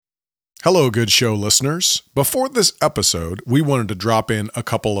Hello, good show listeners. Before this episode, we wanted to drop in a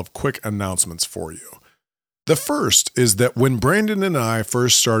couple of quick announcements for you. The first is that when Brandon and I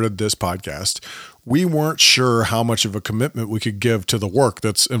first started this podcast, we weren't sure how much of a commitment we could give to the work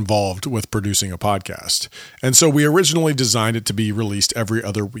that's involved with producing a podcast. And so we originally designed it to be released every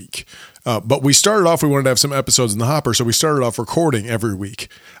other week. But we started off, we wanted to have some episodes in the hopper, so we started off recording every week.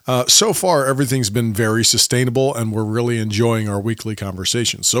 So far, everything's been very sustainable, and we're really enjoying our weekly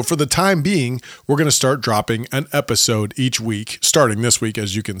conversations. So for the time being, we're going to start dropping an episode each week, starting this week,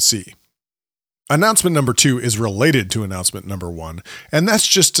 as you can see. Announcement number 2 is related to announcement number 1, and that's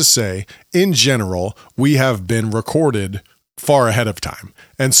just to say, in general, we have been recorded far ahead of time.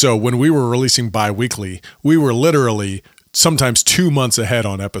 And so when we were releasing bi-weekly, we were literally sometimes 2 months ahead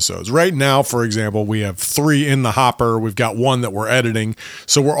on episodes. Right now, for example, we have 3 in the hopper. We've got 1 that we're editing,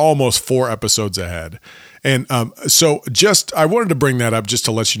 so we're almost 4 episodes ahead. And so I wanted to bring that up just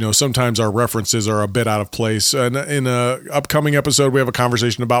to let you know, sometimes our references are a bit out of place. And in an upcoming episode, we have a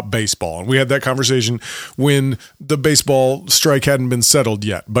conversation about baseball. And we had that conversation when the baseball strike hadn't been settled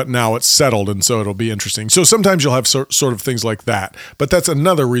yet, but now it's settled. And so it'll be interesting. So sometimes you'll have sort of things like that. But that's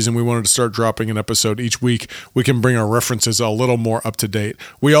another reason we wanted to start dropping an episode each week. We can bring our references a little more up to date.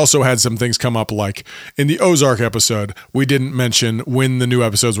 We also had some things come up, like in the Ozark episode, we didn't mention when the new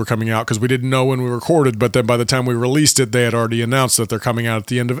episodes were coming out because we didn't know when we recorded, but then by the time we released it, they had already announced that they're coming out at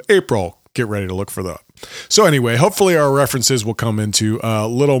the end of April. Get ready to look for that. So anyway, hopefully our references will come into a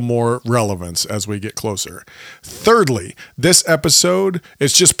little more relevance as we get closer. Thirdly, this episode,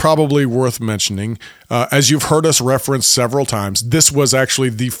 it's just probably worth mentioning. As you've heard us reference several times, this was actually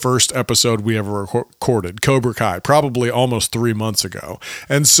the first episode we ever recorded, Cobra Kai, probably almost 3 months ago.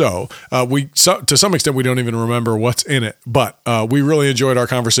 And so to some extent, we don't even remember what's in it, but we really enjoyed our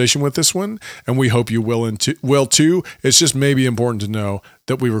conversation with this one, and we hope you will too. It's just maybe important to know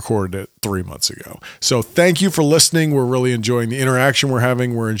that we recorded it 3 months ago. So thank you for listening. We're really enjoying the interaction we're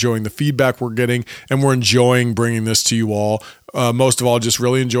having. We're enjoying the feedback we're getting, and we're enjoying bringing this to you all. Most of all, just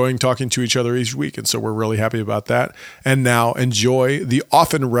really enjoying talking to each other each week. And so we're really happy about that. And now enjoy the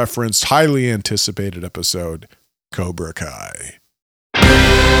often referenced, highly anticipated episode, Cobra Kai.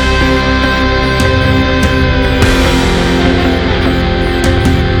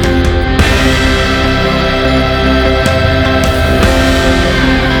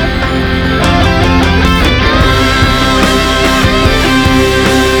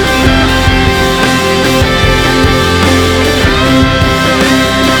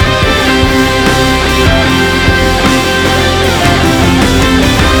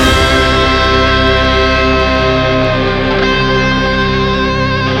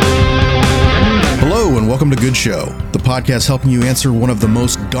 Welcome to Good Show, the podcast helping you answer one of the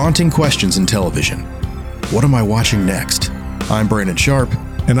most daunting questions in television. What am I watching next? I'm Brandon Sharp.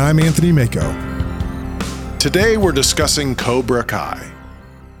 And I'm Anthony Mako. Today we're discussing Cobra Kai.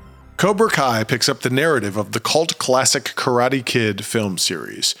 Cobra Kai picks up the narrative of the cult classic Karate Kid film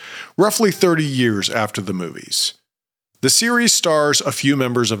series, roughly 30 years after the movies. The series stars a few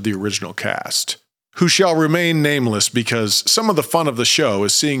members of the original cast, who shall remain nameless because some of the fun of the show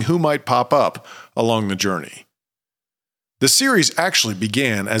is seeing who might pop up along the journey. The series actually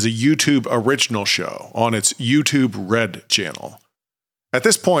began as a YouTube original show on its YouTube Red channel. At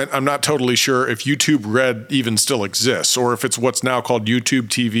this point, I'm not totally sure if YouTube Red even still exists, or if it's what's now called YouTube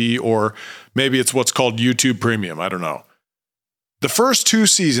TV, or maybe it's what's called YouTube Premium, I don't know. The first 2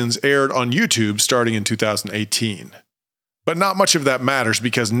 seasons aired on YouTube starting in 2018. But not much of that matters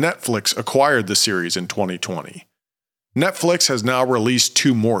because Netflix acquired the series in 2020. Netflix has now released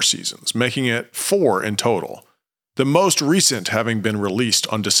 2 more seasons, making it 4 in total, the most recent having been released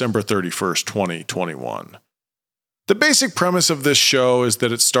on December 31st, 2021. The basic premise of this show is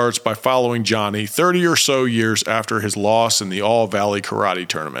that it starts by following Johnny 30 or so years after his loss in the All Valley Karate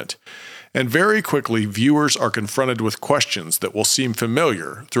Tournament, and very quickly viewers are confronted with questions that will seem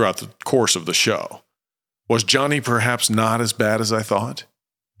familiar throughout the course of the show. Was Johnny perhaps not as bad as I thought?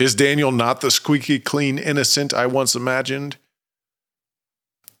 Is Daniel not the squeaky clean innocent I once imagined?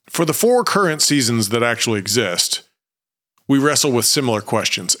 For the 4 current seasons that actually exist, we wrestle with similar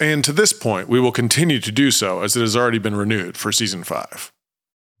questions, and to this point, we will continue to do so as it has already been renewed for season 5.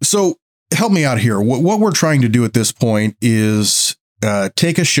 So help me out here. What we're trying to do at this point is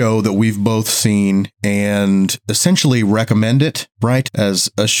take a show that we've both seen and essentially recommend it, right,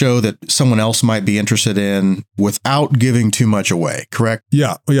 as a show that someone else might be interested in without giving too much away, correct?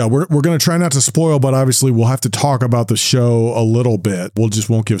 Yeah. We're going to try not to spoil, but obviously we'll have to talk about the show a little bit. We'll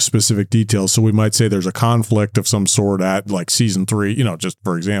just won't give specific details. So we might say there's a conflict of some sort at like season 3, just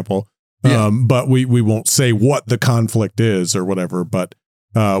for example. Yeah. But we won't say what the conflict is or whatever, but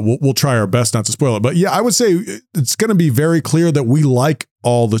we'll try our best not to spoil it. But yeah, I would say it's going to be very clear that we like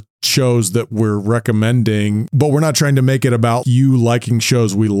all the shows that we're recommending, but we're not trying to make it about you liking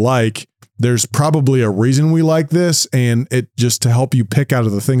shows we like. There's probably a reason we like this, and it just to help you pick out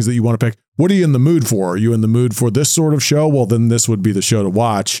of the things that you want to pick. What are you in the mood for? Are you in the mood for this sort of show? Well, then this would be the show to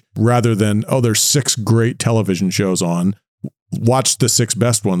watch, rather than, oh, there's 6 great television shows on. Watch the 6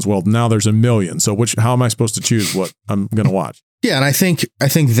 best ones. Well, now there's a million. So how am I supposed to choose what I'm going to watch? Yeah, and I think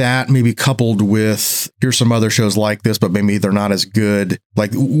that maybe coupled with here's some other shows like this, but maybe they're not as good.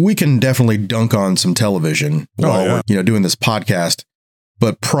 Like we can definitely dunk on some television while we're, doing this podcast.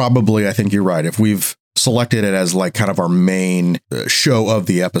 But probably, I think you're right. If we've selected it as like kind of our main show of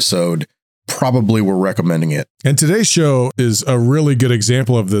the episode, probably we're recommending it. And today's show is a really good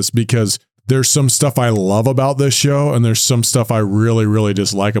example of this because there's some stuff I love about this show and there's some stuff I really, really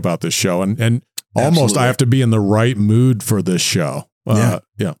dislike about this show. And almost Absolutely. I have to be in the right mood for this show. Yeah.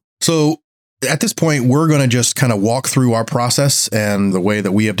 So at this point, we're going to just kind of walk through our process and the way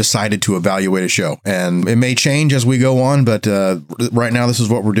that we have decided to evaluate a show. And it may change as we go on, but right now, this is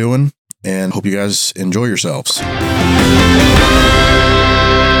what we're doing. And hope you guys enjoy yourselves.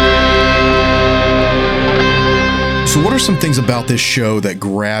 So what are some things about this show that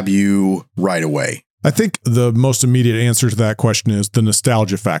grab you right away? I think the most immediate answer to that question is the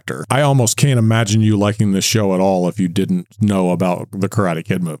nostalgia factor. I almost can't imagine you liking this show at all if you didn't know about the Karate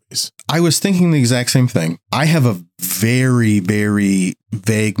Kid movies. I was thinking the exact same thing. I have a very, very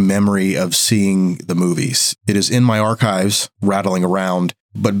vague memory of seeing the movies. It is in my archives rattling around,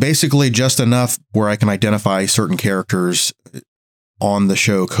 but basically just enough where I can identify certain characters on the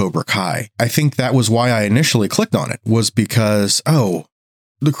show Cobra Kai. I think that was why I initially clicked on it, was because, the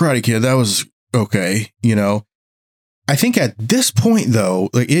Karate Kid, that was okay, I think at this point, though,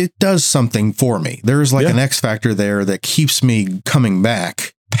 like it does something for me. There's like an X factor there that keeps me coming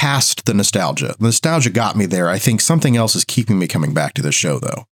back past the nostalgia. The nostalgia got me there. I think something else is keeping me coming back to the show,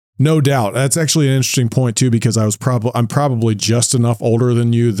 though. No doubt. That's actually an interesting point, too, because I'm probably just enough older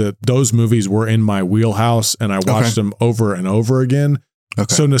than you that those movies were in my wheelhouse and I watched them over and over again.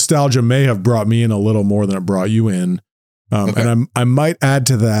 Okay. So nostalgia may have brought me in a little more than it brought you in. And I might add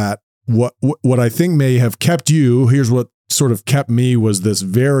to that. What I think may have kept you, here's what sort of kept me, was this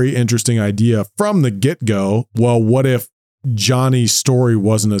very interesting idea from the get-go. Well, what if Johnny's story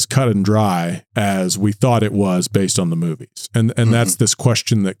wasn't as cut and dry as we thought it was based on the movies? And that's this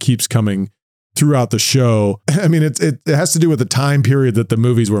question that keeps coming throughout the show. I mean, it has to do with the time period that the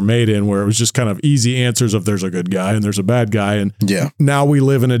movies were made in, where it was just kind of easy answers of there's a good guy and there's a bad guy. And now we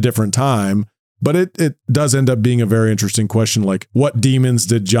live in a different time. But it does end up being a very interesting question, like what demons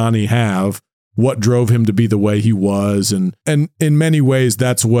did Johnny have? What drove him to be the way he was? And in many ways,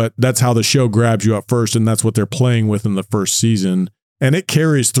 that's how the show grabs you up first, and that's what they're playing with in the first season. And it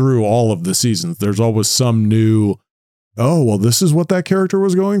carries through all of the seasons. There's always some new, this is what that character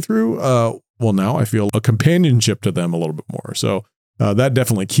was going through. Well, now I feel a companionship to them a little bit more. So that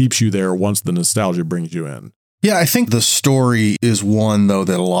definitely keeps you there once the nostalgia brings you in. Yeah, I think the story is one, though,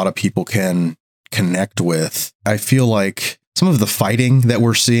 that a lot of people can connect with. I feel like some of the fighting that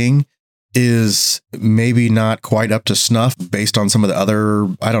we're seeing is maybe not quite up to snuff based on some of the other,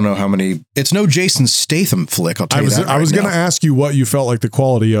 I don't know how many. It's no Jason Statham flick, I'll tell you that. I was going to ask you what you felt like the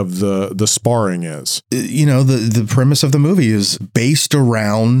quality of the sparring is. The premise of the movie is based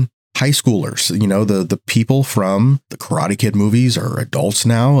around high schoolers. The people from the Karate Kid movies are adults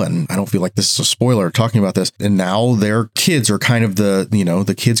now, and I don't feel like this is a spoiler talking about this. And now their kids are kind of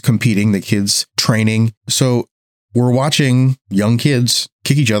the kids competing, the kids training. So we're watching young kids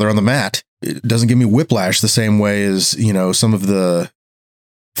kick each other on the mat. It doesn't give me whiplash the same way as, some of the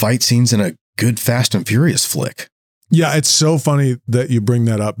fight scenes in a good Fast and Furious flick. Yeah, it's so funny that you bring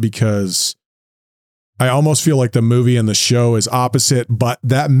that up because I almost feel like the movie and the show is opposite, but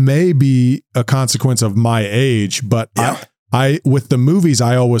that may be a consequence of my age. But I with the movies,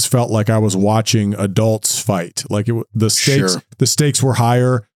 I always felt like I was watching adults fight. Like the stakes were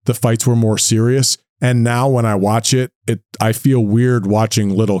higher, the fights were more serious. And now when I watch it, I feel weird watching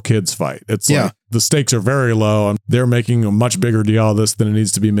little kids fight. It's like the stakes are very low and they're making a much bigger deal of this than it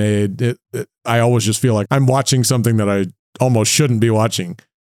needs to be made. I always just feel like I'm watching something that I almost shouldn't be watching.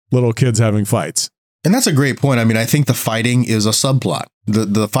 Little kids having fights. And that's a great point. I mean, I think the fighting is a subplot.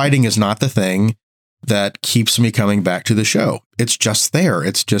 The fighting is not the thing that keeps me coming back to the show. It's just there.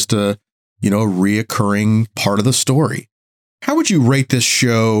 It's just a reoccurring part of the story. How would you rate this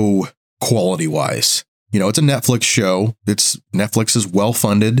show quality wise? It's a Netflix show. Netflix is well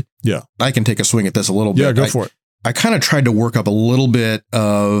funded. Yeah. I can take a swing at this a little bit. Yeah, go for it. I kind of tried to work up a little bit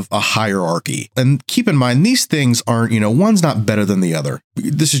of a hierarchy. And keep in mind, these things aren't, one's not better than the other.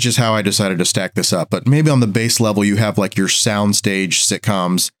 This is just how I decided to stack this up. But maybe on the base level, you have like your soundstage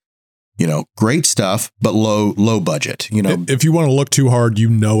sitcoms, great stuff, but low budget. If you want to look too hard,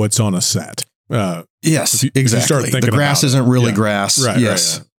 it's on a set. Yes, exactly. The grass isn't really grass. Right,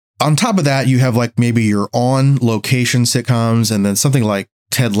 yes. Right, On top of that, you have like maybe your on location sitcoms, and then something like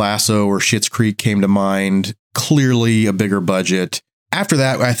Ted Lasso or Schitt's Creek came to mind. Clearly a bigger budget. After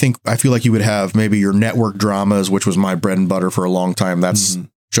that, I feel like you would have maybe your network dramas, which was my bread and butter for a long time. That's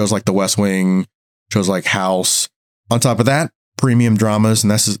shows like The West Wing, shows like House. On top of that, premium dramas,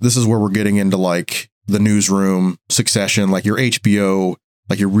 and this is where we're getting into like The Newsroom, Succession, like your HBO,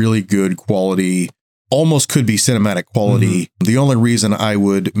 like your really good quality, almost could be cinematic quality. The only reason I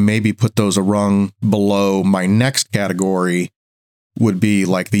would maybe put those a rung below my next category would be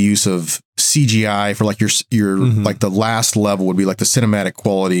like the use of CGI for like your like the last level would be like the cinematic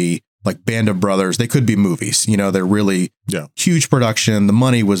quality, like Band of Brothers. They could be movies, they're really huge production. The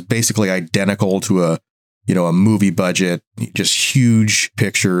money was basically identical to a movie budget, just huge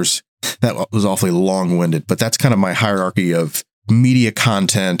pictures. That was awfully long-winded, but that's kind of my hierarchy of media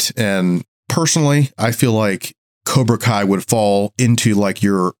content. And personally, I feel like Cobra Kai would fall into like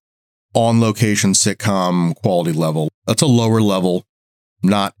your on-location sitcom quality level. That's a lower level,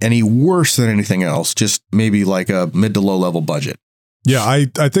 not any worse than anything else, just maybe like a mid to low level budget. Yeah,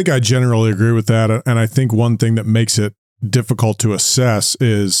 I think I generally agree with that. And I think one thing that makes it difficult to assess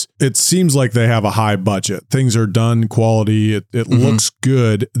is it seems like they have a high budget. Things are done quality. It looks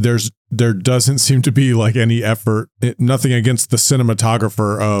good. There doesn't seem to be like any effort. Nothing against the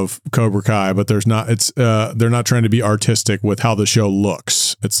cinematographer of Cobra Kai, but they're not trying to be artistic with how the show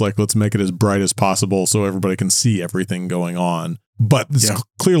looks. It's like, let's make it as bright as possible so everybody can see everything going on. But it's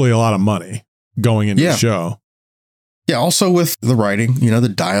clearly a lot of money going into the show. Yeah. Also with the writing, the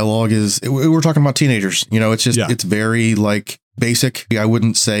dialogue we're talking about teenagers, it's just, it's very like basic. I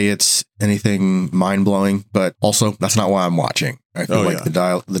wouldn't say it's anything mind blowing, but also that's not why I'm watching. I feel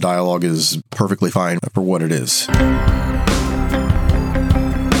the dialogue is perfectly fine for what it is.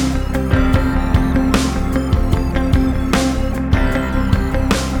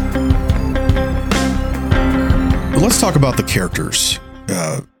 Let's talk about the characters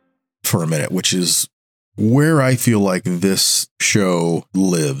for a minute, which is where I feel like this show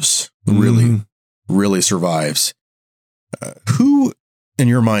lives, really survives. Who, in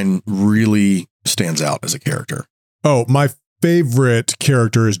your mind, really stands out as a character? Oh, my favorite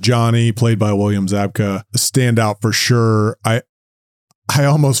character is Johnny, played by William Zabka. Standout for sure. I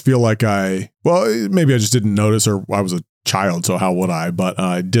almost feel like maybe I just didn't notice, or I was a child, so how would I? But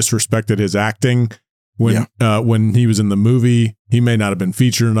I disrespected his acting. When he was in the movie. He may not have been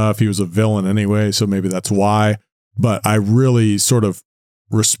featured enough. He was a villain anyway, so maybe that's why. But I really sort of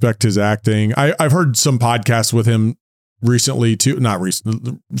respect his acting. I've heard some podcasts with him recently too,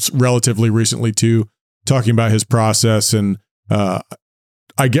 relatively recently too, talking about his process. And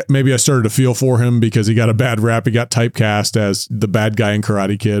maybe I started to feel for him because he got a bad rap. He got typecast as the bad guy in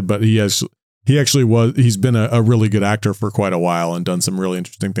Karate Kid, but he's been a really good actor for quite a while and done some really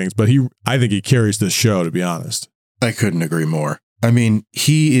interesting things. But I think he carries this show, to be honest. I couldn't agree more. I mean,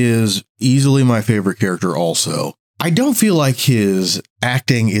 he is easily my favorite character also. I don't feel like his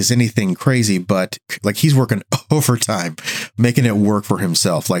acting is anything crazy, but like he's working overtime, making it work for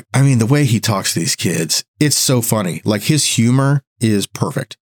himself. Like, I mean, the way he talks to these kids, it's so funny. Like his humor is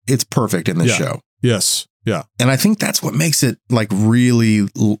perfect. It's perfect in this show. Yes. Yeah. And I think that's what makes it like really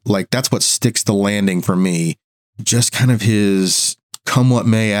like that's what sticks the landing for me. Just kind of his come what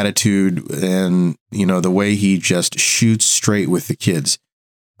may attitude and, the way he just shoots straight with the kids.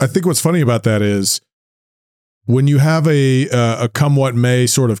 I think what's funny about that is when you have a come what may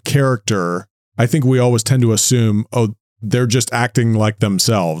sort of character, I think we always tend to assume, they're just acting like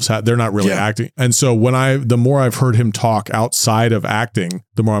themselves. They're not really acting. And so the more I've heard him talk outside of acting,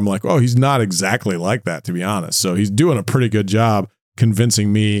 the more I'm like, oh, he's not exactly like that, to be honest. So he's doing a pretty good job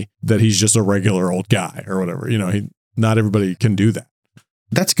convincing me that he's just a regular old guy or whatever. Not everybody can do that.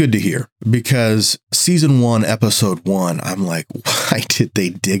 That's good to hear because season 1, episode 1, I'm like, why did they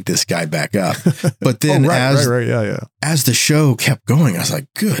dig this guy back up? But then as the show kept going, I was like,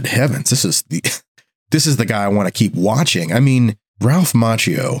 good heavens, this is the guy I want to keep watching. I mean, Ralph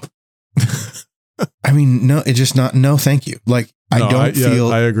Macchio. I mean, no, it's just not, no, thank you. Like, I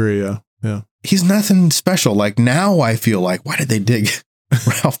agree. Yeah. He's nothing special. Like now I feel like, why did they dig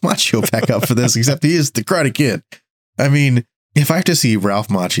Ralph Macchio back up for this? Except he is the Karate Kid. I mean, if I have to see Ralph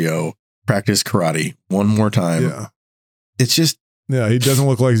Macchio practice karate one more time, it's just. Yeah, he doesn't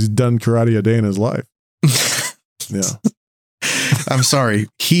look like he's done karate a day in his life. Yeah. I'm sorry.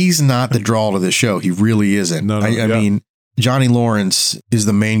 He's not the draw to the show. He really isn't. I mean, Johnny Lawrence is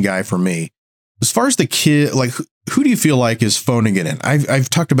the main guy for me. As far as the kid, like, who do you feel like is phoning it in? I've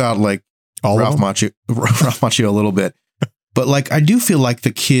talked about like Ralph Macchio a little bit, but like, I do feel like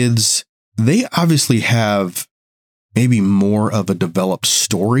the kids, they obviously have maybe more of a developed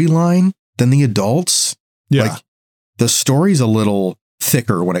storyline than the adults. Yeah. Like, the story's a little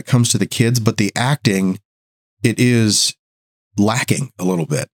thicker when it comes to the kids, but the acting, it is lacking a little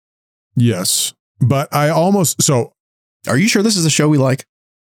bit. Yes. But so are you sure this is a show we like?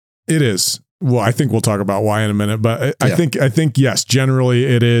 It is. Well, I think we'll talk about why in a minute, but I think yes, generally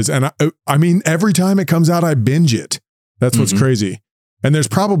it is. And I mean, every time it comes out, I binge it. That's what's crazy. And there's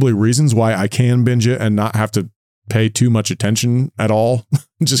probably reasons why I can binge it and not have to pay too much attention at all.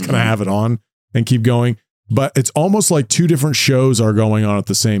 Just kind of have it on and keep going. But it's almost like two different shows are going on at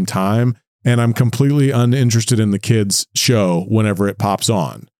the same time. And I'm completely uninterested in the kids' show whenever it pops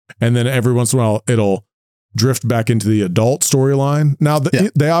on. And then every once in a while, it'll drift back into the adult storyline. Now,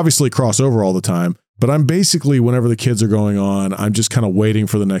 they obviously cross over all the time, but I'm basically, whenever the kids are going on, I'm just kind of waiting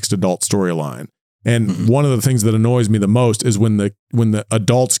for the next adult storyline. And one of the things that annoys me the most is when the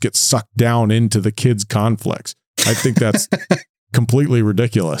adults get sucked down into the kids' conflicts. I think that's completely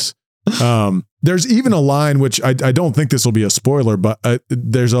ridiculous. There's even a line, which I don't think this will be a spoiler, but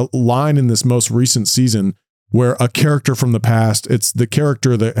there's a line in this most recent season where a character from the past, it's the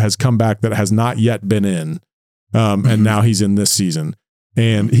character that has come back that has not yet been in. And now he's in this season,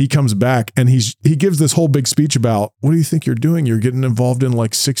 and he comes back and he gives this whole big speech about, what do you think you're doing? You're getting involved in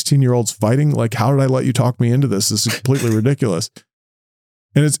like 16-year-olds fighting. Like, how did I let you talk me into this? This is completely ridiculous.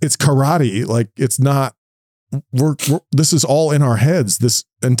 And it's karate. Like, it's not, this is all in our heads. This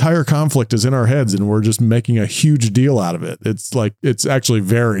entire conflict is in our heads, and we're just making a huge deal out of it. It's like, it's actually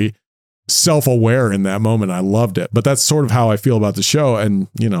very self-aware in that moment. I loved it, but that's sort of how I feel about the show. And,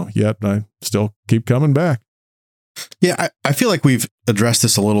 yet I still keep coming back. Yeah. I feel like we've addressed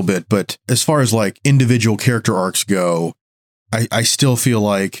this a little bit, but as far as like individual character arcs go, I still feel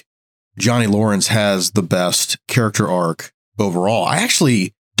like Johnny Lawrence has the best character arc overall. I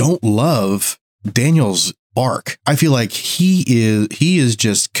actually don't love Daniel's arc. I feel like he is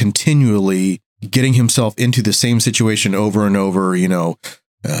just continually getting himself into the same situation over and over.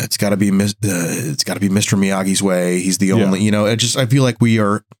 It's got to be Mr. Miyagi's way. He's the only. I feel like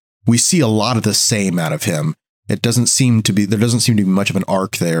we see a lot of the same out of him. There doesn't seem to be much of an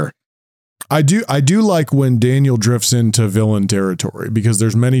arc there. I do like when Daniel drifts into villain territory, because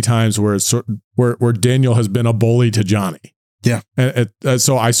there's many times where it's where Daniel has been a bully to Johnny. Yeah. And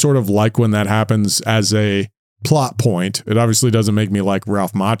so I sort of like when that happens as a plot point. It obviously doesn't make me like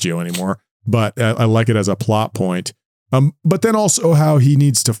Ralph Macchio anymore, but I like it as a plot point. But then also how he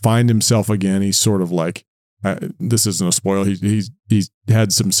needs to find himself again. He's sort of like, this isn't a spoil. He's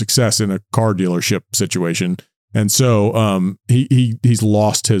had some success in a car dealership situation. And so he's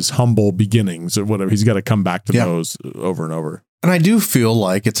lost his humble beginnings or whatever. He's got to come back to those over and over. And I do feel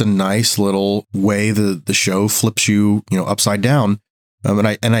like it's a nice little way the show flips you, upside down.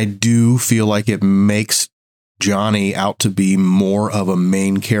 And I do feel like it makes Johnny out to be more of a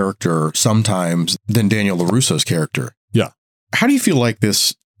main character sometimes than Daniel LaRusso's character. Yeah. How do you feel like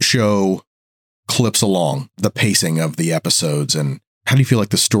this show clips along the pacing of the episodes, and how do you feel like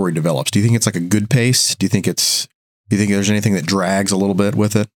the story develops? Do you think it's like a good pace? Do you think there's anything that drags a little bit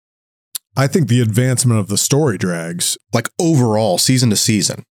with it? I think the advancement of the story drags. Like overall, season to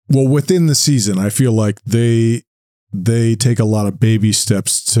season. Well, within the season, I feel like they take a lot of baby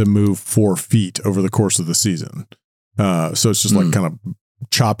steps to move 4 feet over the course of the season. So it's just like kind of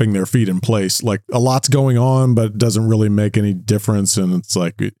chopping their feet in place. Like, a lot's going on, but it doesn't really make any difference. And it's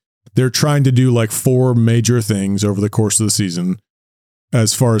like they're trying to do like 4 major things over the course of the season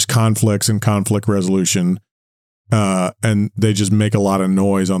as far as conflicts and conflict resolution. And they just make a lot of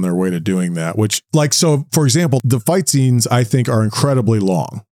noise on their way to doing that, which, like, so for example, the fight scenes I think are incredibly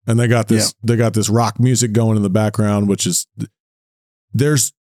long, and they got this rock music going in the background, which is,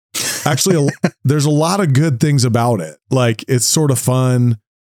 there's actually there's a lot of good things about it. Like, it's sort of fun,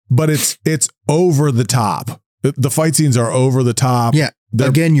 but it's over the top. The fight scenes are over the top. Yeah.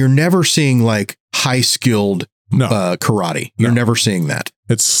 Again, you're never seeing like high skilled karate. You're never seeing that.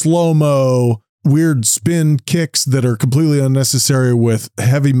 It's slow-mo, weird spin kicks that are completely unnecessary with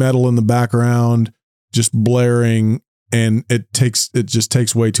heavy metal in the background, just blaring. And it just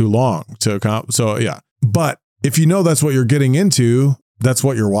takes way too long to so yeah. But if you know that's what you're getting into, that's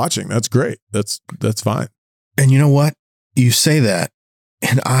what you're watching. That's great. That's fine. And you know what? You say that,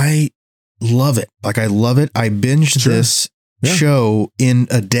 and I love it. Like, I love it. I binged this show in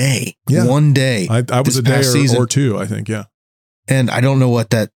a day. Yeah. One day. I was a day or two, I think. Yeah. And I don't know what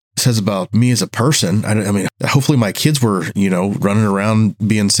that says about me as a person. I mean, hopefully my kids were, running around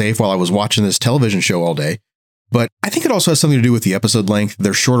being safe while I was watching this television show all day. But I think it also has something to do with the episode length.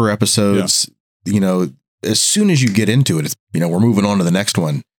 They're shorter episodes. Yeah. As soon as you get into it, we're moving on to the next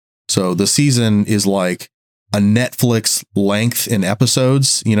one. So the season is like a Netflix length in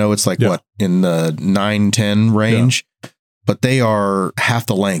episodes. It's like what, in the 9-10 range, but they are half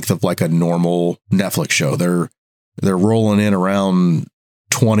the length of like a normal Netflix show. They're rolling in around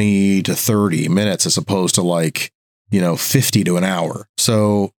 20 to 30 minutes as opposed to like, 50 to an hour.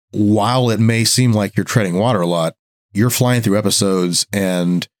 So while it may seem like you're treading water a lot, you're flying through episodes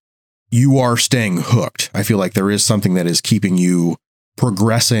and you are staying hooked. I feel like there is something that is keeping you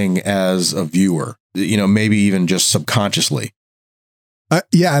progressing as a viewer, maybe even just subconsciously.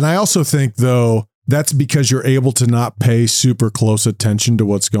 Yeah. And I also think, though, that's because you're able to not pay super close attention to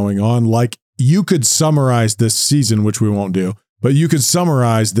what's going on. Like, you could summarize this season, which we won't do, but you could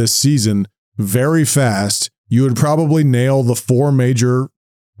summarize this season very fast. You would probably nail the 4 major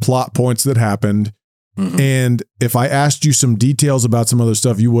plot points that happened. Mm-hmm. And if I asked you some details about some other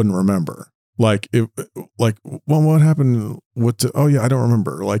stuff, you wouldn't remember. What happened? I don't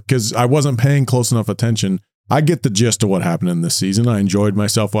remember. Like, because I wasn't paying close enough attention. I get the gist of what happened in this season. I enjoyed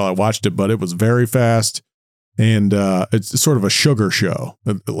myself while I watched it, but it was very fast. And it's sort of a sugar show.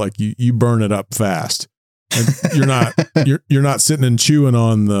 Like you burn it up fast. And you're not sitting and chewing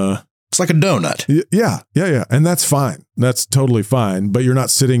on the. It's like a donut. Yeah. And that's fine. That's totally fine. But you're not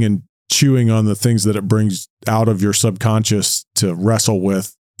sitting and chewing on the things that it brings out of your subconscious to wrestle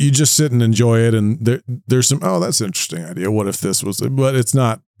with. You just sit and enjoy it. And there's some, that's an interesting idea. What if this was, but it's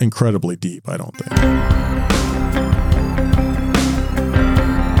not incredibly deep, I don't think.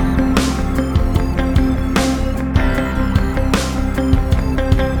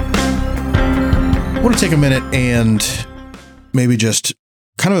 I want to take a minute and maybe just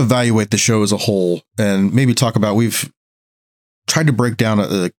kind of evaluate the show as a whole and maybe talk about, we've tried to break down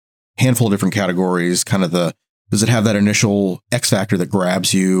a handful of different categories, kind of does it have that initial X factor that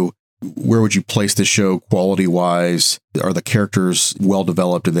grabs you? Where would you place the show quality wise? Are the characters well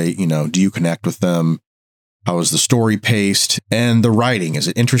developed? Do they, do you connect with them? How is the story paced? And the writing, is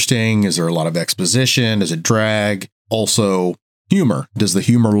it interesting? Is there a lot of exposition? Is it drag? Also, humor. Does the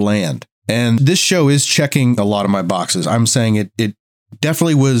humor land? And this show is checking a lot of my boxes. I'm saying it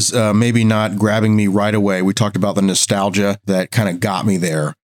definitely was maybe not grabbing me right away. We talked about the nostalgia that kind of got me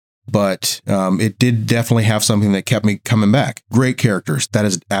there. But it did definitely have something that kept me coming back. Great characters. That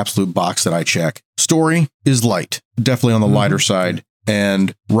is an absolute box that I check. Story is light, definitely on the lighter side.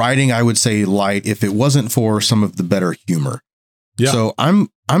 And writing, I would say light if it wasn't for some of the better humor. Yeah. So I'm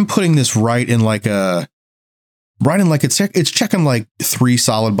putting this right in like it's checking like 3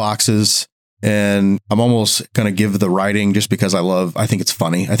 solid boxes. And I'm almost going to give the writing just because I think it's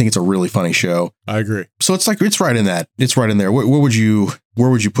funny. I think it's a really funny show. I agree. So it's right in that. It's right in there. Where would you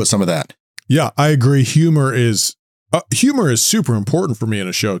put some of that? Yeah, I agree. Humor is super important for me in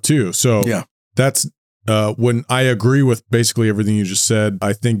a show too. So yeah, that's when I agree with basically everything you just said.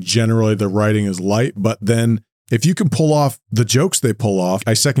 I think generally the writing is light, but then if you can pull off the jokes they pull off,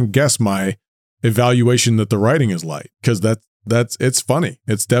 I second guess my evaluation that the writing is light, because it's funny.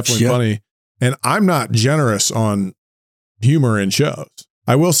 It's definitely funny. And I'm not generous on humor in shows.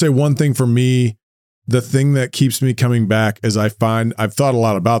 I will say one thing for me, the thing that keeps me coming back is I've thought a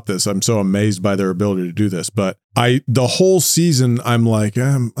lot about this. I'm so amazed by their ability to do this, but the whole season, I'm like,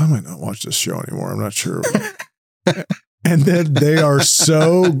 I might not watch this show anymore. I'm not sure. And then they're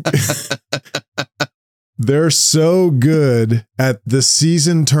so good at the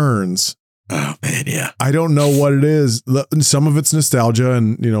season turns. Oh man, yeah. I don't know what it is. Some of it's nostalgia,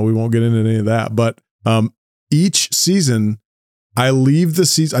 and we won't get into any of that. But each season, I leave the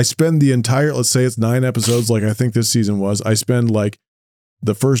season. I spend the entire, let's say it's 9 episodes, like I think this season was. I spend like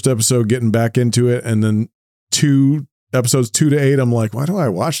the first episode getting back into it, and then 2 episodes 2 to 8. I'm like, why do I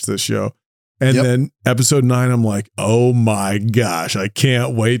watch this show? And then episode 9, I'm like, oh my gosh, I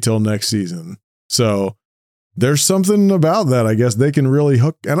can't wait till next season. So there's something about that. I guess they can really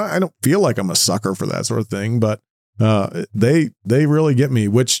hook, and I don't feel like I'm a sucker for that sort of thing, but they really get me,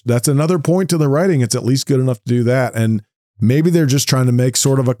 which that's another point to the writing. It's at least good enough to do that. And maybe they're just trying to make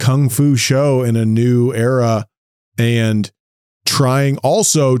sort of a kung fu show in a new era and trying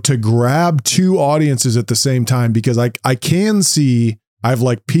also to grab 2 audiences at the same time, because I can see I've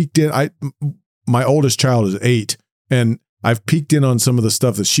like peeked in. My oldest child is 8, and I've peeked in on some of the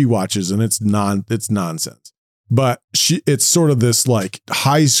stuff that she watches, and it's nonsense. But it's sort of this like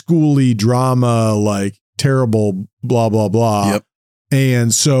high schooly drama, like terrible, blah, blah, blah. Yep.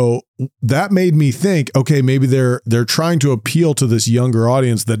 And so that made me think, okay, maybe they're trying to appeal to this younger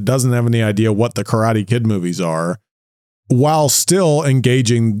audience that doesn't have any idea what the Karate Kid movies are, while still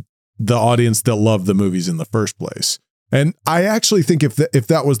engaging the audience that loved the movies in the first place. And I actually think if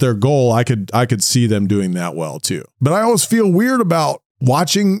that was their goal, I could see them doing that well too. But I always feel weird about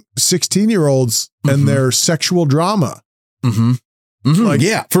watching 16-year-olds and their sexual drama. Mm-hmm. Mm-hmm. Like,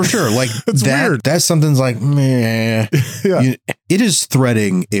 yeah, for sure. Like it's that. Weird. That's something's like, meh. Yeah. It is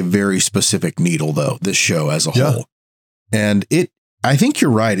threading a very specific needle, though. This show as a whole, and I think you're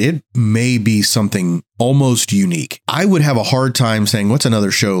right. It may be something almost unique. I would have a hard time saying what's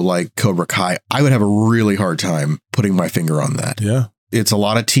another show like Cobra Kai. I would have a really hard time putting my finger on that. Yeah, it's a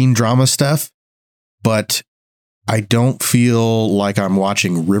lot of teen drama stuff, but I don't feel like I'm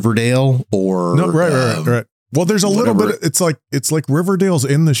watching Riverdale or right. Well, there's a little bit. It's like Riverdale's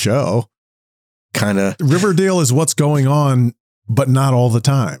in the show. Kind of. Riverdale is what's going on, but not all the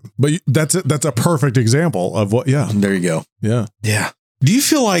time. But that's a perfect example of what. Yeah. There you go. Yeah. Yeah. Do you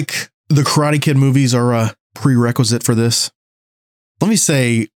feel like the Karate Kid movies are a prerequisite for this? Let me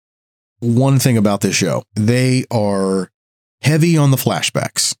say one thing about this show. They are heavy on the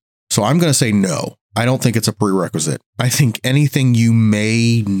flashbacks. So I'm going to say no. I don't think it's a prerequisite. I think anything you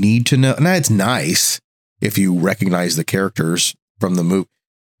may need to know. Now, it's nice if you recognize the characters from the movie.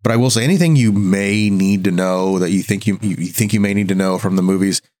 But I will say anything you may need to know that you think you may need to know from the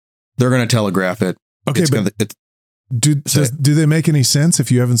movies, they're going to telegraph it. Okay, do they make any sense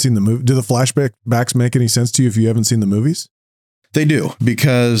if you haven't seen the movie? Do the flashbacks make any sense to you if you haven't seen the movies? They do,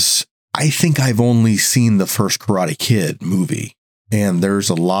 because I think I've only seen the first Karate Kid movie, and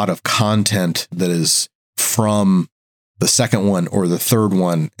there's a lot of content that is from the second one or the third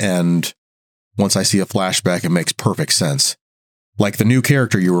one, and once I see a flashback, it makes perfect sense. Like the new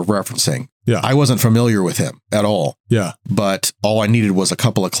character you were referencing. Yeah. I wasn't familiar with him at all. Yeah. But all I needed was a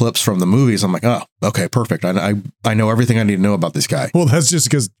couple of clips from the movies. I'm like, oh, okay, perfect. I know everything I need to know about this guy. Well, that's just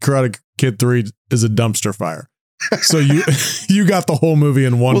because Karate Kid 3 is a dumpster fire. So you got the whole movie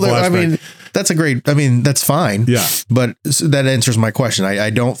in one flashback. I mean, that's fine. Yeah. But that answers my question. I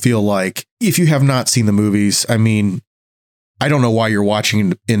don't feel like if you have not seen the movies, I mean, I don't know why you're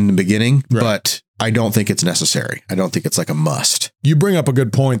watching in the beginning, but I don't think it's necessary. I don't think it's like a must. You bring up a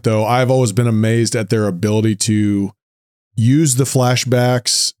good point, though. I've always been amazed at their ability to use the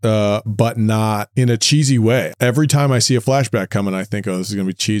flashbacks, but not in a cheesy way. Every time I see a flashback coming, I think, oh, this is going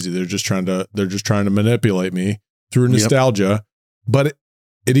to be cheesy. They're just trying to manipulate me through nostalgia. But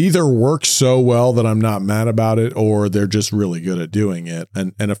it either works so well that I'm not mad about it, or they're just really good at doing it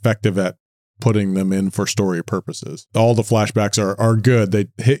and effective at putting them in for story purposes. All the flashbacks are good. They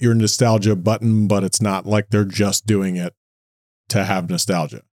hit your nostalgia button, but it's not like they're just doing it to have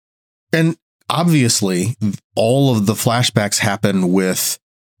nostalgia. And obviously, all of the flashbacks happen with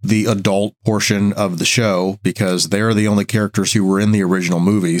the adult portion of the show because they're the only characters who were in the original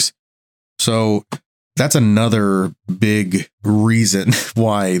movies. So that's another big reason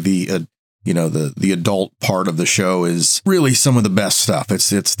why the adult part of the show is really some of the best stuff.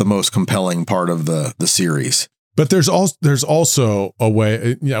 It's the most compelling part of the series. But there's also a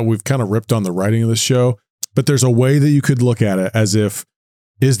way, we've kind of ripped on the writing of the show, but there's a way that you could look at it as if,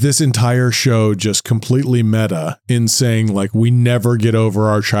 is this entire show just completely meta in saying like, we never get over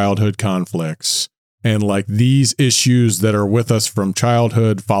our childhood conflicts, and like these issues that are with us from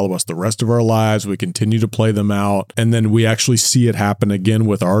childhood follow us the rest of our lives. We continue to play them out. And then we actually see it happen again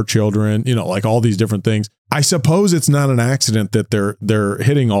with our children, like all these different things. I suppose it's not an accident that they're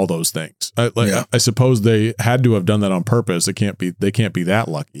hitting all those things. I suppose they had to have done that on purpose. They can't be that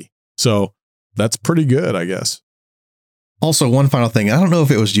lucky. So that's pretty good, I guess. Also, one final thing. I don't know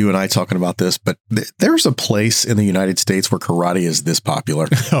if it was you and I talking about this, but there's a place in the United States where karate is this popular.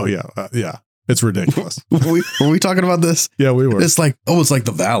 Oh, yeah. Yeah. It's ridiculous. Were we talking about this? Yeah, we were. It's like, it's like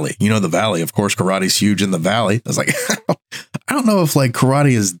the Valley. The Valley, of course, karate's huge in the Valley. I was like, I don't know if like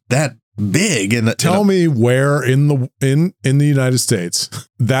karate is that big. Tell me where in the United States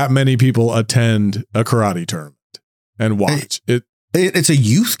that many people attend a karate tournament and watch it. It's a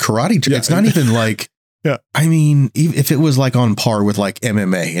youth karate tournament. Yeah. It's not even like, yeah. I mean, if it was like on par with like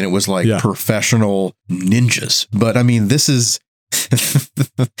MMA and it was like professional ninjas, but I mean, this is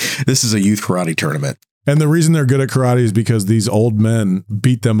a youth karate tournament. And the reason they're good at karate is because these old men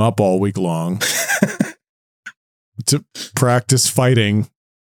beat them up all week long to practice fighting.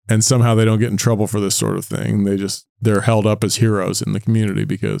 And somehow they don't get in trouble for this sort of thing. They're held up as heroes in the community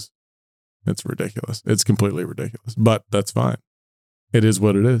because it's ridiculous. It's completely ridiculous, but that's fine. It is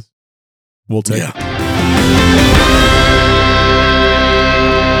what it is. We'll take it.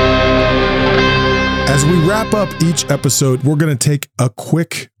 As As we wrap up each episode, we're going to take a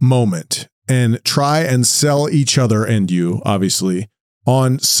quick moment and try and sell each other and you, obviously,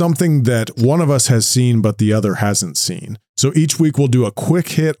 on something that one of us has seen but the other hasn't seen. So each week we'll do a quick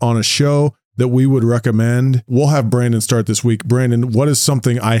hit on a show that we would recommend. We'll have Brandon start this week. Brandon, what is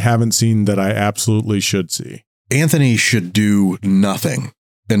something I haven't seen that I absolutely should see? Anthony should do nothing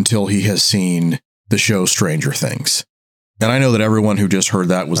until he has seen the show Stranger Things. And I know that everyone who just heard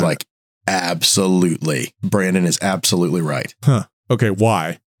that was like, absolutely. Brandon is absolutely right. Huh. Okay,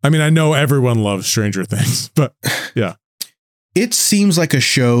 why? I mean, I know everyone loves Stranger Things, but yeah. It seems like a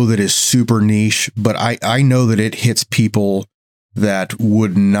show that is super niche, but I know that it hits people that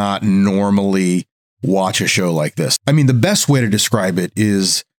would not normally watch a show like this. I mean, the best way to describe it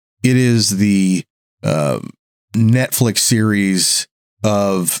is the Netflix series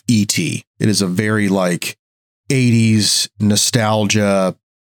of E.T. It is a very like 80s nostalgia,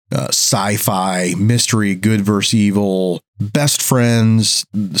 sci-fi, mystery, good versus evil, best friends,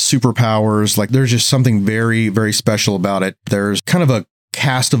 superpowers. Like there's just something very, very special about it. There's kind of a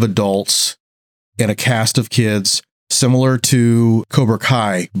cast of adults and a cast of kids similar to Cobra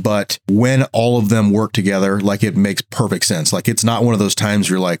Kai, but when all of them work together, like it makes perfect sense. Like it's not one of those times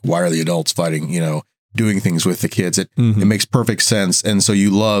you're like, why are the adults fighting, doing things with the kids? It makes perfect sense. And so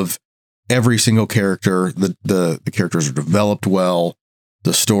you love every single character. The characters are developed well.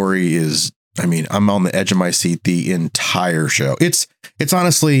 The story is, I mean, I'm on the edge of my seat the entire show. It's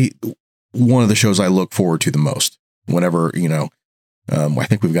honestly one of the shows I look forward to the most whenever, I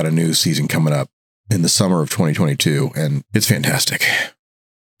think we've got a new season coming up in the summer of 2022, and it's fantastic.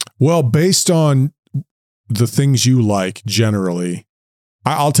 Well, based on the things you like generally,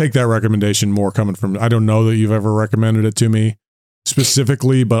 I'll take that recommendation more coming from, I don't know that you've ever recommended it to me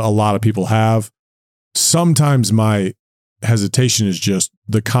specifically, but a lot of people have. Sometimes my hesitation is just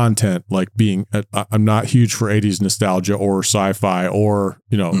the content, like being, I'm not huge for 80s nostalgia or sci-fi or,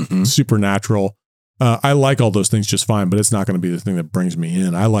 supernatural. I like all those things just fine, but it's not going to be the thing that brings me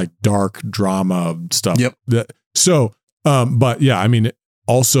in. I like dark drama stuff. Yep. But yeah, I mean,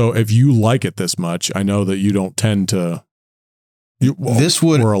 also if you like it this much, I know that you don't tend to,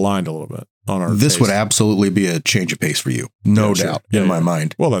 we're aligned a little bit on our This taste. would absolutely be a change of pace for you. No doubt in my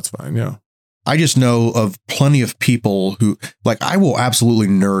mind. Well, that's fine. Yeah. I just know of plenty of people who like, I will absolutely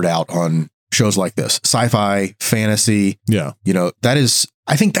nerd out on shows like this, sci-fi, fantasy. Yeah.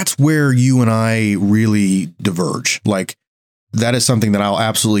 I think that's where you and I really diverge. Like that is something that I'll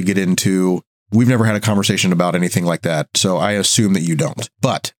absolutely get into. We've never had a conversation about anything like that, so I assume that you don't.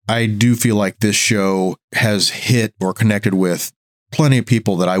 But I do feel like this show has hit or connected with plenty of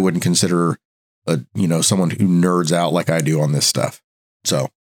people that I wouldn't consider, someone who nerds out like I do on this stuff. So.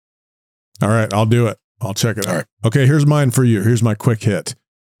 All right, I'll do it. I'll check it out. Right. Okay, here's mine for you. Here's my quick hit.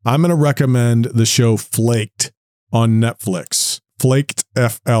 I'm going to recommend the show Flaked on Netflix. Flaked,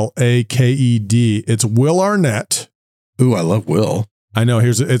 Flaked. It's Will Arnett. Ooh, I love Will. I know.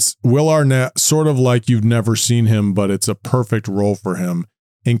 It's Will Arnett, sort of like you've never seen him, but it's a perfect role for him.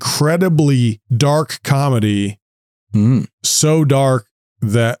 Incredibly dark comedy. So dark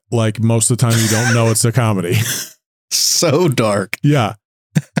that like most of the time you don't know it's a comedy. So dark. Yeah.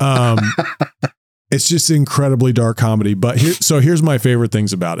 It's just incredibly dark comedy. But here's my favorite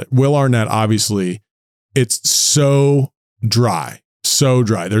things about it. Will Arnett, obviously, it's so dry.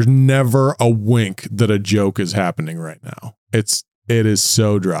 There's never a wink that a joke is happening right now. It is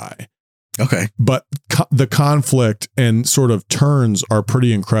so dry. Okay. But the conflict and sort of turns are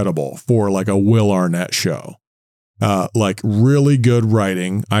pretty incredible for like a Will Arnett show. Like really good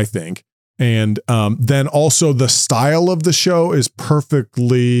writing, I think. And then also the style of the show is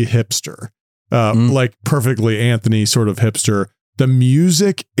perfectly hipster, like perfectly Anthony sort of hipster. The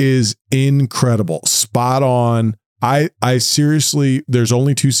music is incredible, spot on. I seriously, there's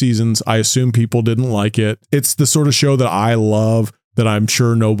only 2 seasons. I assume people didn't like it. It's the sort of show that I love that I'm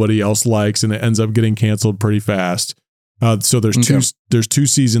sure nobody else likes, and it ends up getting canceled pretty fast. So there's two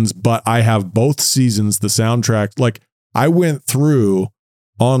seasons, but I have both seasons, the soundtrack. Like I went through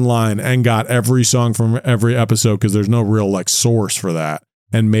online and got every song from every episode because there's no real like source for that,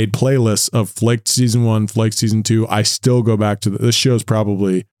 and made playlists of Flaked season 1, Flaked season 2. I still go back to this show's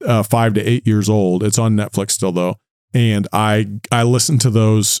probably 5 to 8 years old. It's on Netflix still though. And I listen to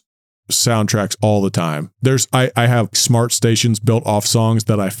those soundtracks all the time. I have smart stations built off songs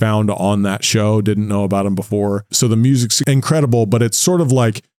that I found on that show, didn't know about them before. So the music's incredible, but it's sort of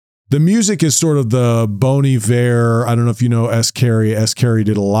like the music is sort of the Bon Iver. I don't know if you know S. Carey. S. Carey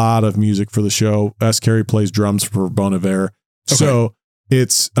did a lot of music for the show. S. Carey plays drums for Bon Iver. Okay. So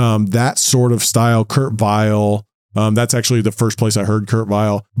it's that sort of style. Kurt Weill, That's actually the first place I heard Kurt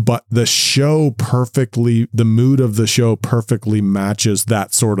Weill, but the mood of the show perfectly matches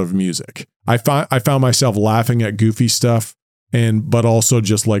that sort of music. I found myself laughing at goofy stuff but also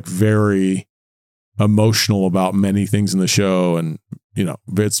just like very emotional about many things in the show. And,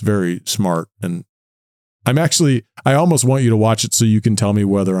 it's very smart. And I almost want you to watch it so you can tell me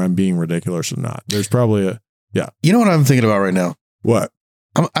whether I'm being ridiculous or not. There's probably You know what I'm thinking about right now? What?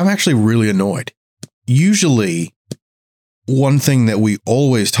 I'm actually really annoyed. Usually, one thing that we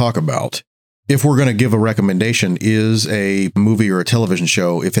always talk about, if we're going to give a recommendation, is a movie or a television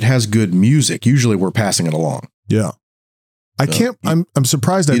show. If it has good music, usually we're passing it along. Yeah. I'm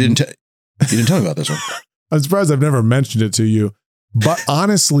surprised you didn't tell me about this one. I'm surprised I've never mentioned it to you. But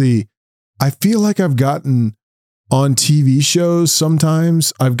honestly, I feel like I've gotten on TV shows,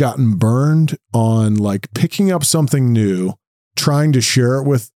 sometimes I've gotten burned on like picking up something new, trying to share it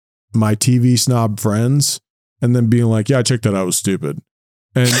with my TV snob friends, and then being like, yeah, I checked that out, it was stupid.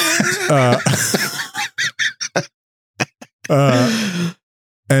 And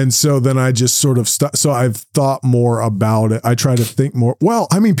and so then I just sort of so I've thought more about it. I try to think more. Well,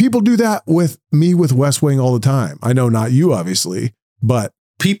 I mean, people do that with me with West Wing all the time. I know not you, obviously, but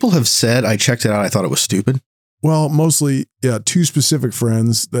people have said I checked it out. I thought it was stupid. Well, mostly, two specific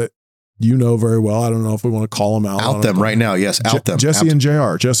friends that you know very well. I don't know if we want to call them out. Out them right now. Yes, out them. Jesse and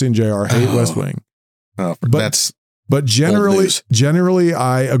JR. Jesse and JR hate West Wing. But generally,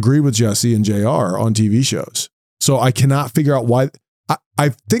 I agree with Jesse and JR on TV shows. So I cannot figure out why. I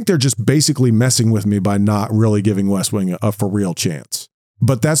think they're just basically messing with me by not really giving West Wing a for real chance.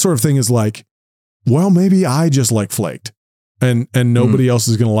 But that sort of thing is like, well, maybe I just like flaked and nobody else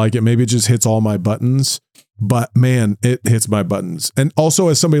is going to like it. Maybe it just hits all my buttons. But man, it hits my buttons. And also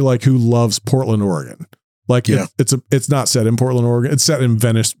as somebody like who loves Portland, Oregon, like it's not set in Portland, Oregon. It's set in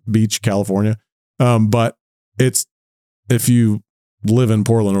Venice Beach, California. But if you live in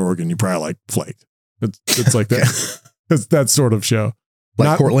Portland, Oregon, you probably like flaked. It's like that. It's that sort of show.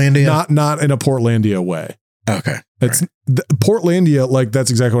 Like Portlandia? Not in a Portlandia way. Okay. It's Portlandia. Like that's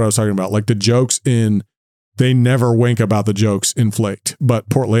exactly what I was talking about. Like the jokes they never wink about the jokes in Flaked, but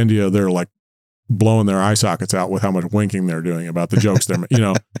Portlandia, they're like blowing their eye sockets out with how much winking they're doing about the jokes they're,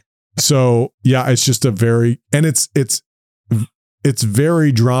 So yeah, it's just it's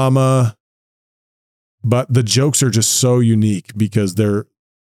very drama, but the jokes are just so unique because they're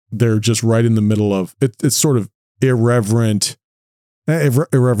just right in the middle of it. It's sort of irreverent.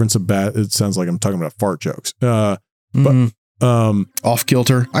 Irreverence it sounds like I'm talking about fart jokes. But off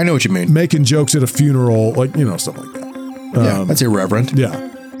kilter. I know what you mean. Making jokes at a funeral, like, stuff like that. That's irreverent. Yeah.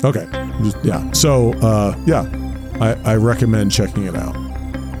 Okay. So, I recommend checking it out.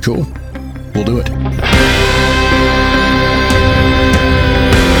 Cool. We'll do it.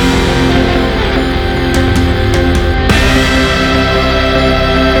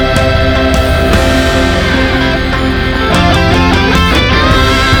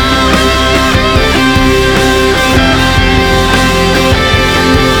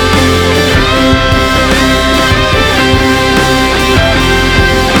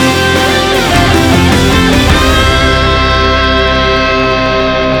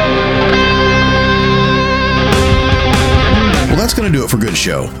 Going to do it for Good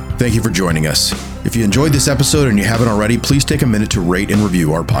Show. Thank you for joining us. If you enjoyed this episode and you haven't already, please take a minute to rate and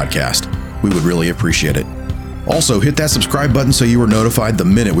review our podcast. We would really appreciate it. Also, hit that subscribe button so you are notified the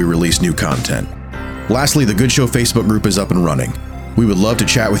minute we release new content. Lastly, the Good Show Facebook group is up and running. We would love to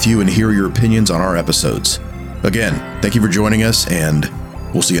chat with you and hear your opinions on our episodes. Again, thank you for joining us, and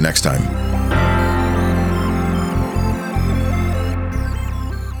we'll see you next time.